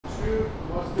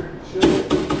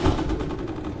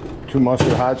2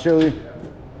 mustard hot chili.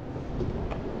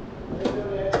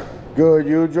 Good,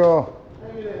 you, Joe?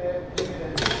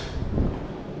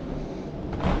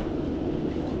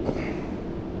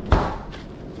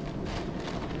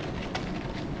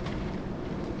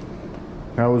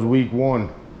 That was week 1.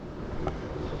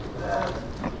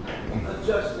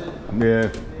 Adjusted. Yeah.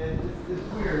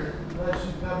 It's weird. Unless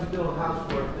you haven't doing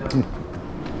housework now.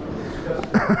 It's just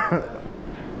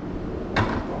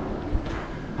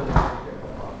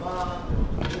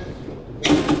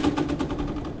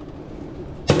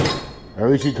At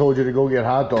least he told you to go get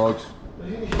hot dogs.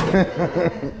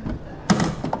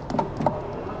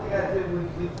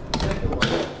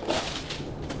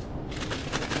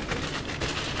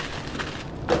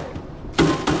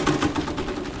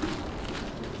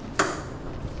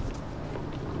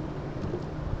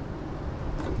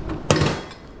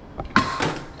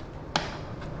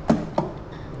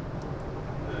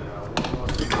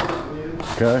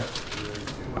 Okay.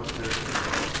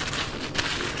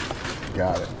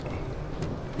 Got it.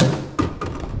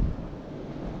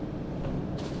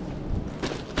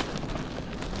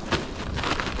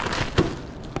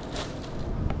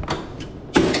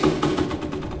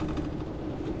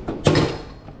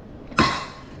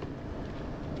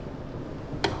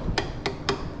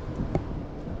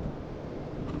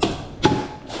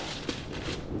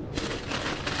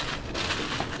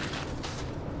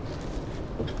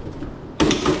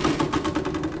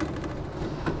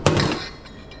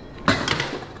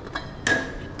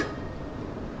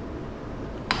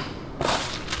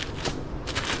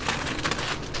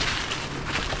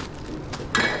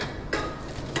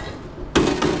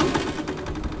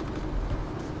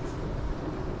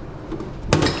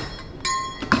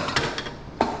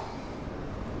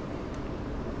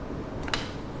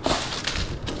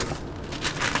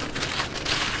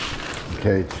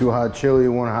 Okay, 2 hot chili,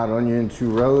 1 hot onion, 2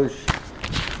 relish.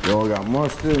 You all got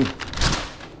mustard.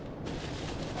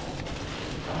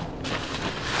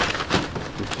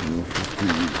 15,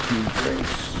 2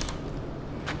 drinks.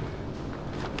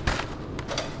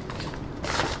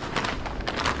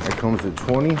 That comes to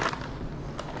 20.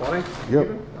 20? Yep,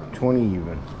 Even? 20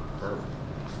 even. Perfect.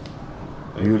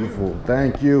 Beautiful.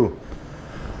 Thank you.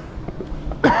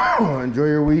 Enjoy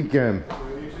your weekend.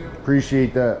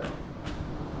 Appreciate that.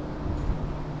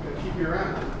 Keep you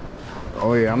around.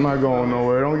 Oh yeah, I'm not going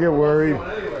nowhere. Don't get worried.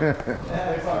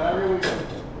 Every weekend.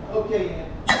 okay,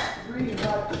 3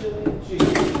 hot chili and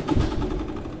cheese.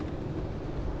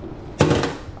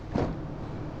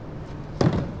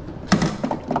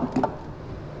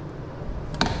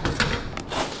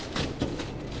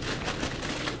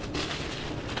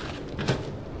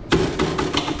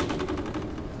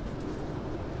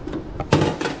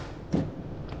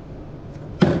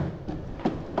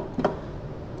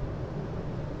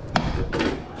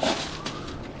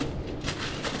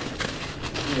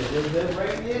 They're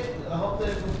right there. I hope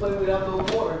they can play without no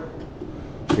water.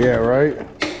 Yeah, right?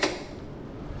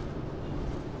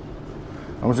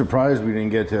 I'm surprised we didn't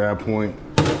get to that point.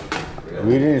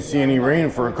 We didn't see any rain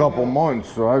for a couple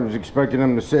months, so I was expecting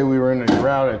them to say we were in a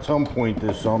drought at some point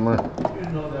this summer. You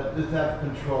know that. This have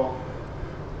control.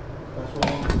 That's what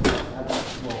I'm have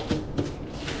control.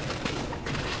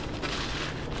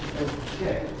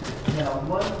 Okay. Now,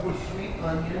 1 with sweet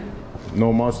onion.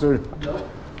 No mustard? Nope.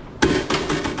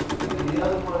 And the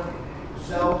other one,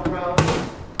 sauerkraut.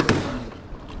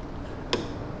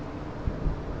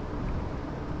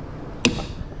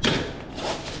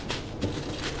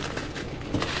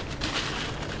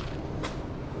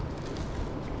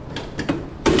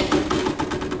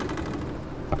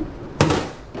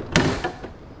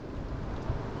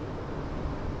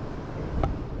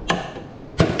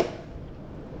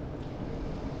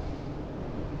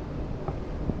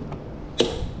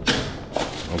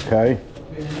 Okay.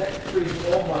 Okay, the next 3 is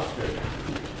all mustard.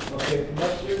 Okay,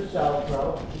 mustard,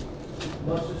 sauerkraut,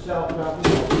 mustard, sauerkraut,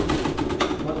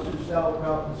 mustard,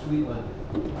 sauerkraut, and sweet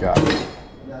onion. Got it.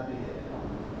 That'd be it.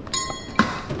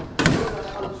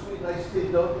 Sweet, nice tea,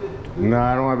 don't you? No,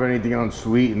 I don't have anything on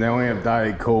sweet, and they only have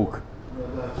Diet Coke. No,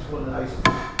 that's one nice.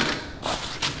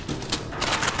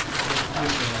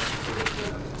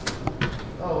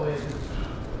 Oh, wait.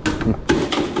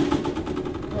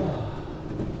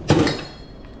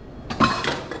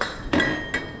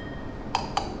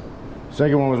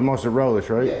 Second one was mustard relish,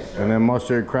 right? Yes, sir. And then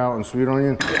mustard, kraut, and sweet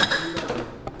onion?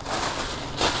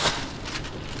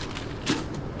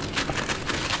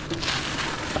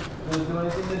 Want to do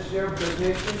anything this year?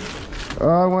 Vacation?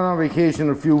 I went on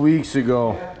vacation a few weeks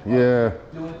ago. Yeah.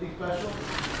 Do anything special?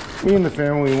 Me and the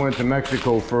family went to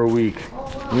Mexico for a week. Oh,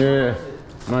 wow. Yeah. How was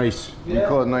it? Nice. We Yeah.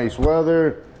 caught nice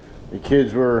weather. The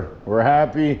kids were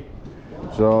happy. Wow.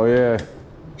 So yeah.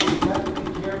 You have to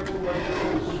be careful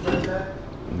when you spread that.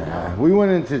 Nah, we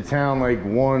went into town like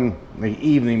one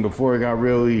evening before it got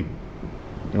really.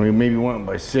 We maybe went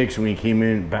by 6 when we came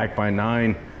in back by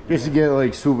 9, just to get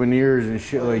like souvenirs and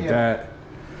shit like that.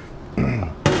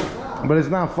 But it's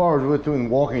not far. We're within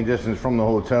walking distance from the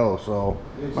hotel, so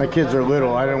my kids are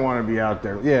little. I didn't want to be out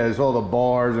there. Yeah, there's all the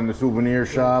bars and the souvenir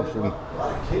shops and.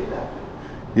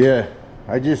 Yeah,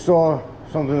 I just saw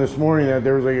something this morning that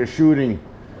there was like a shooting.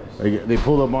 Like they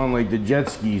pulled up on like the jet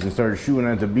skis and started shooting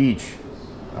at the beach.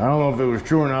 I don't know if it was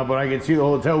true or not, but I could see the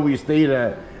hotel we stayed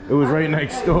at. It was right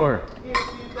next door.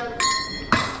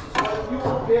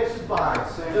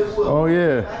 Oh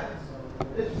yeah.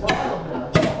 It's wild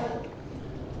now.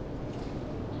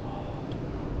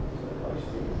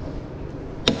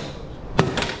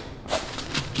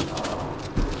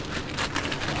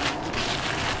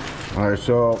 All right,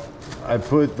 so I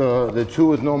put the 2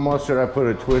 with no mustard. I put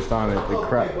a twist on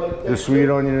it, the sweet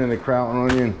onion and the crown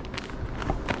onion.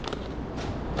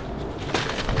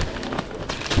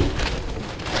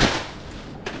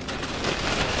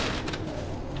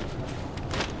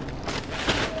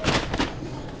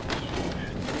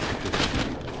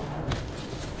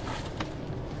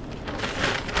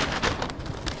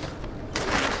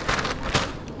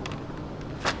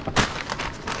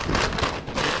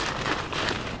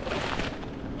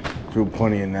 Threw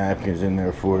plenty of napkins in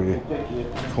there for you.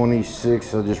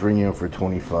 26, I'll just ring you up for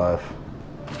 25.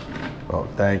 Oh,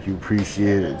 thank you,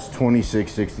 appreciate it. It's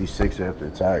 26.66 after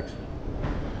tax.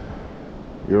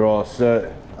 You're all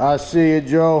set. I see you,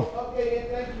 Joe. Okay,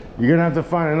 thank you. You're gonna have to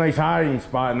find a nice hiding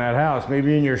spot in that house,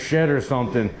 maybe in your shed or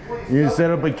something. You can set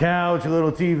up a couch, a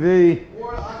little TV.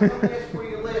 Or I'm gonna ask for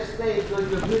your last name because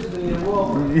you're visiting in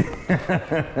Walmart.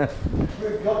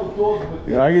 Bring a couple dogs with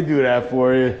you. I can do that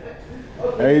for you.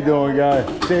 How you doing, guys?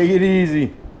 Take it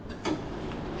easy.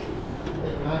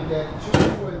 And I get 2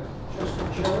 with just the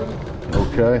chili.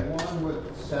 Okay. 1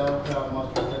 with sauerkraut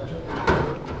mustard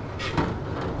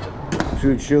ketchup.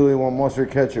 2 chili, 1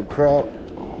 mustard ketchup kraut.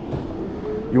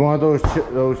 You want those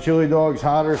chili dogs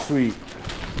hot or sweet?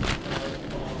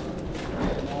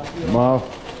 Mom?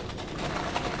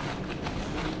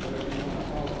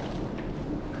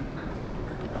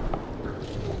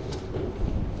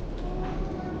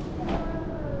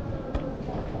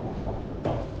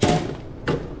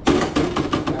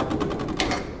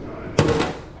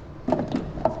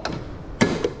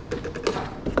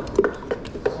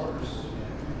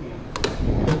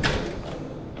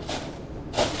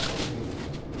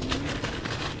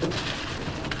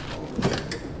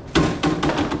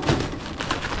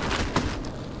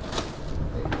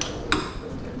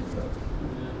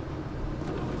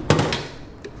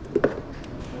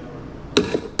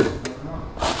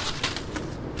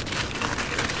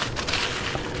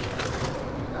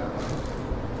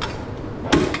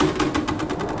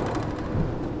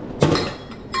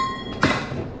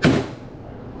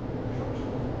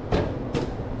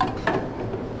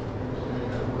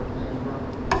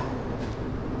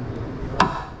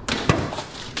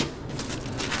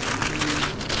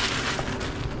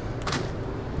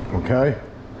 Okay.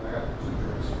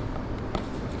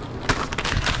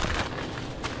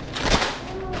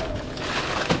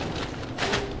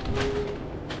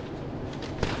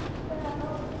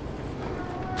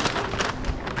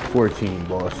 $14,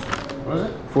 boss. What is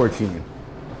it? 14.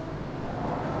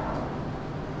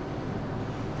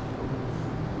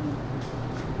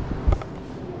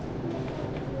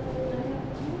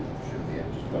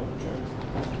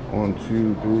 One,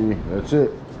 two, three. That's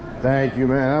it. Thank you,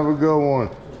 man. Have a good one.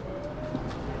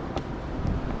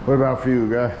 What about for you,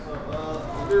 guy?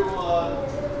 I'll do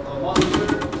a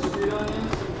mustard, sweet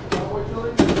onions, and cowboy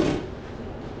chili.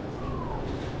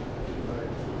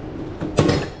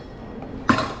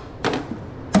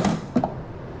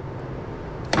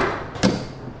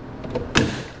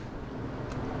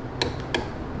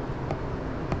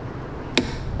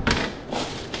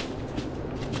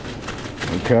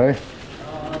 Okay.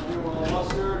 I'll do a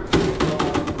mustard,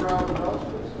 crown and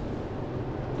vegetables.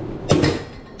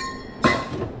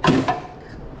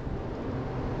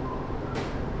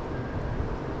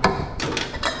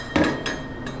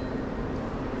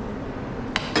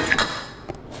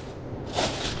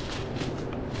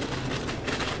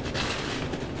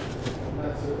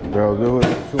 That'll do it.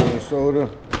 2 in soda.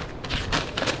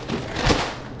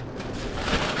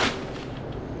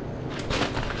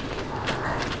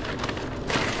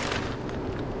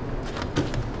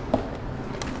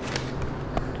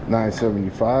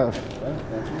 $9.75.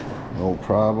 No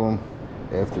problem.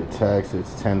 After tax,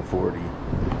 it's $10.40.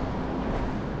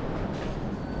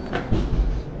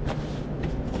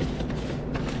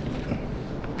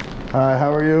 Hi,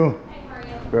 how are you? Hey, how are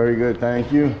you? Very good,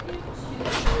 thank you. 2 chili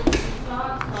cheese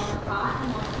dogs, one hot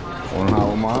and one mild. 1 hot,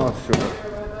 1 mild, sure.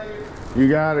 You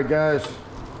got it, guys.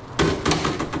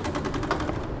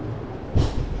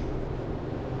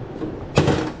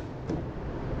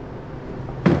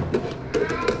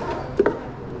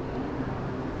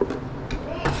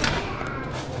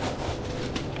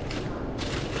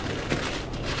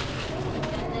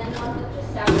 And then one with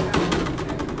just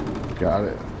sauerkraut. Got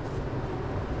it.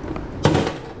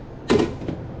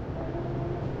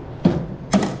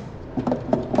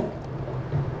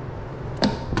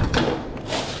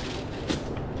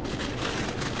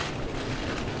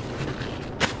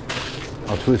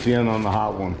 I'll twist the end on the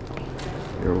hot one.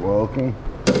 You're welcome.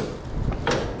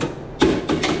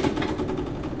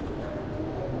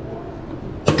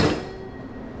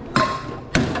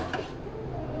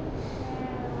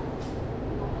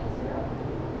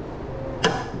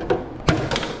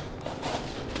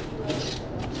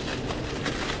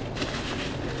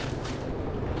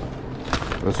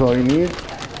 That's all you need?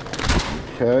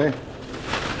 Okay.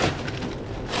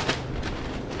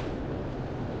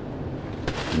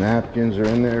 Napkins are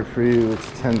in there for you. It's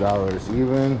 $10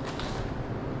 even.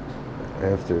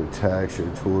 After tax, your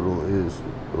total is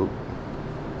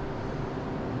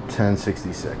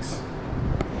 $10.66.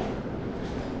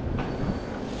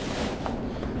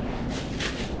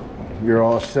 You're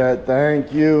all set.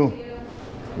 Thank you.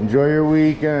 Enjoy your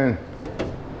weekend.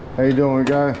 How you doing,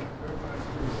 guy?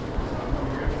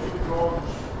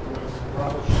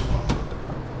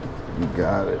 You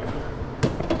got it.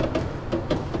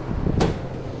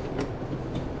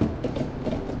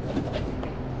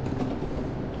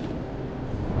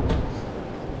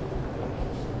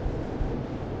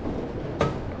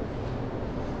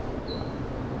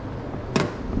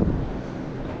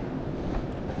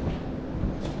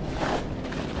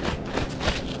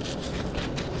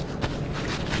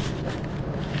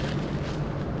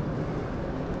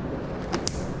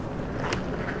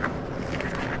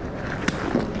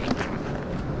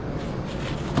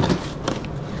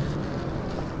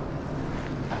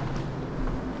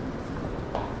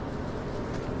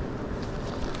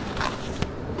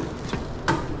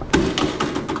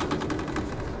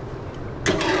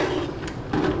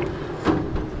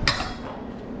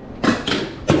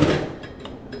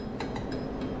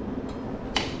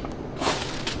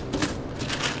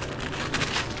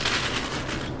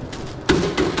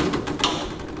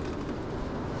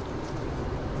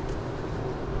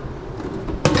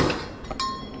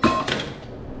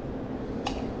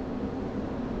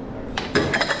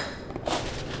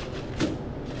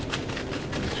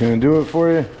 Gonna do it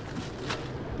for you.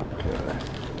 Okay.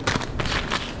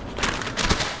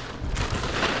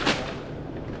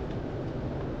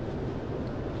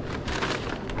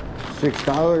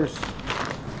 $6.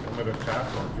 With a tap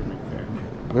or give me cash?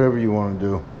 Whatever you want to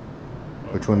do.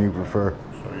 Which one you prefer? So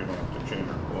you don't have to change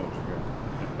your clothes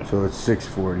again. So it's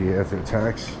 $6.40 after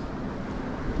tax.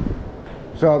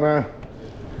 What's up, man?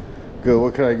 Good.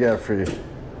 What can I get for you?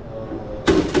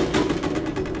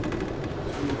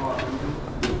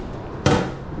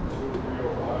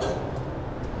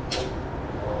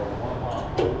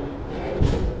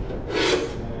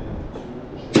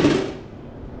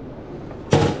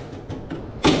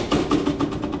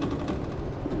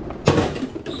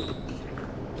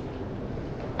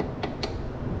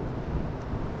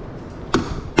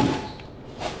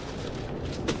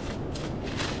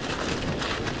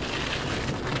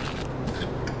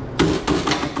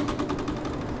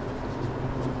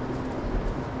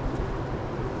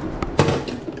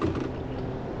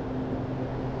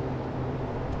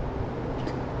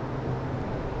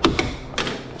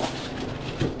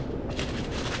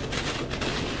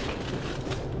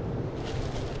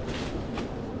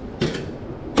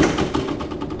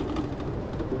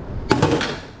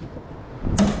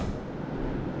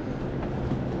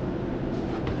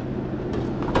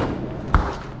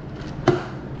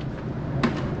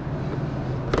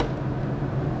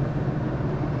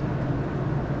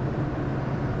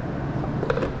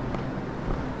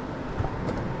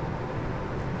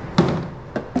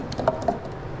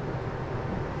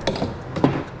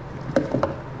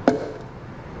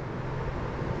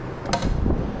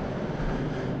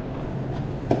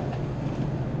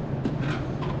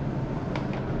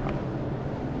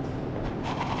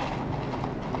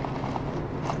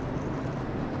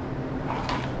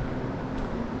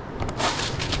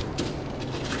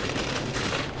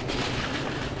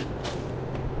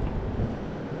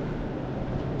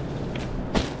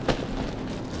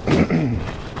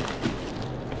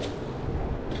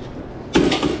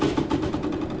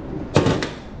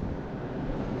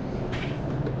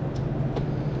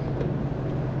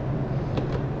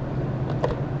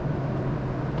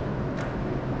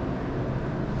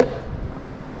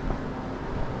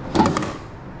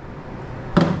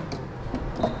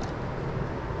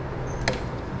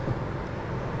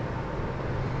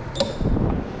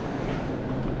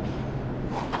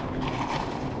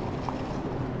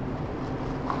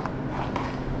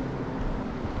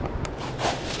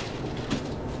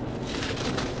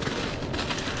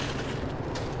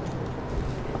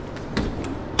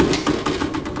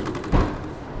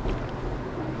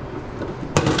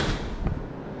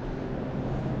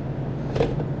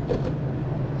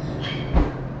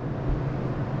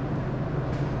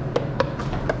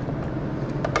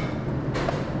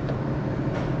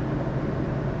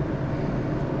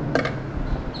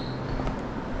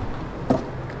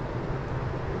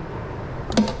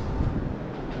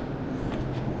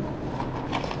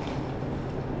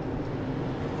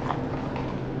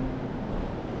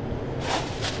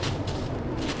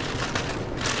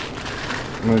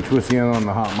 I'm gonna twist the end on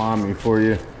the hot mommy for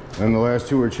you. And the last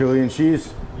two are chili and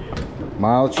cheese.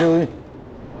 Mild chili.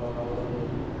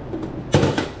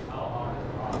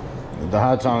 The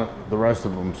hot's on the rest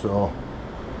of them, so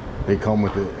they come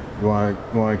with it. You want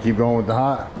to keep going with the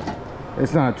hot?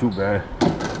 It's not too bad.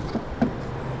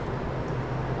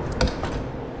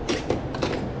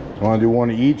 You want to do one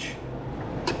of each?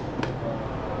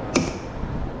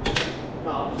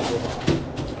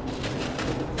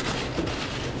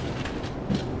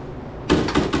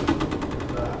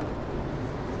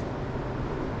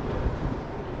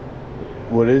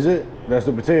 What is it? That's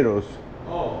the potatoes.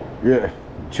 Oh. Yeah.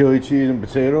 Chili, cheese, and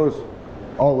potatoes.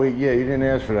 Oh, wait, yeah, you didn't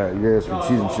ask for that. You asked for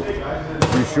cheese and chili.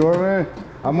 You sure, man?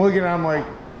 I'm looking, I'm like,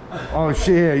 oh,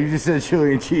 shit, yeah, you just said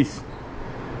chili and cheese.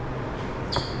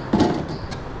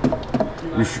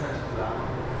 You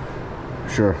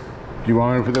sure? Do you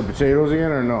want to put the potatoes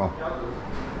again or no?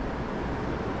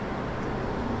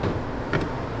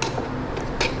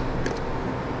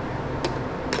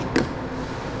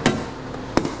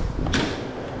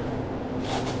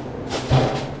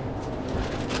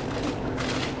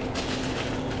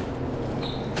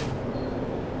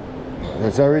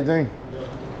 That's everything?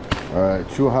 Alright,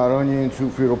 2 hot onion, 2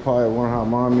 Frito pie, 1 hot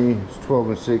mommy. It's 12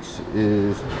 and 6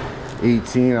 is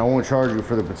 18. I won't charge you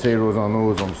for the potatoes on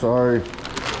those, I'm sorry.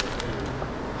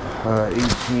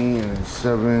 18 and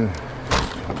 7, 25.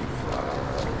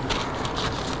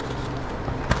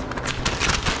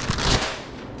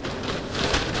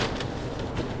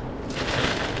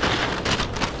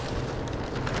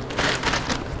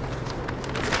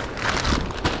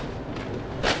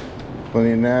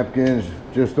 Plenty of napkins.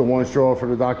 Just the 1 straw for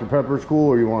the Dr. Pepper school,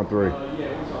 or you want 3? Yeah,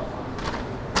 what's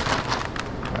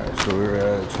up? Alright, so we're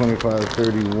at 25,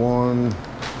 31,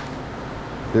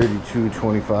 32,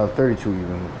 25, 32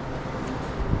 even.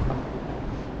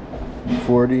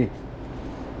 40.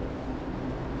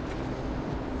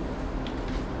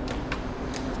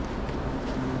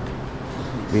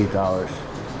 $8.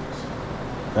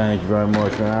 Thank you very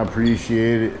much, man. I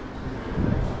appreciate it.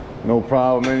 No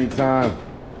problem, anytime.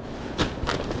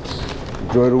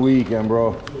 Enjoy the weekend,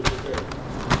 bro.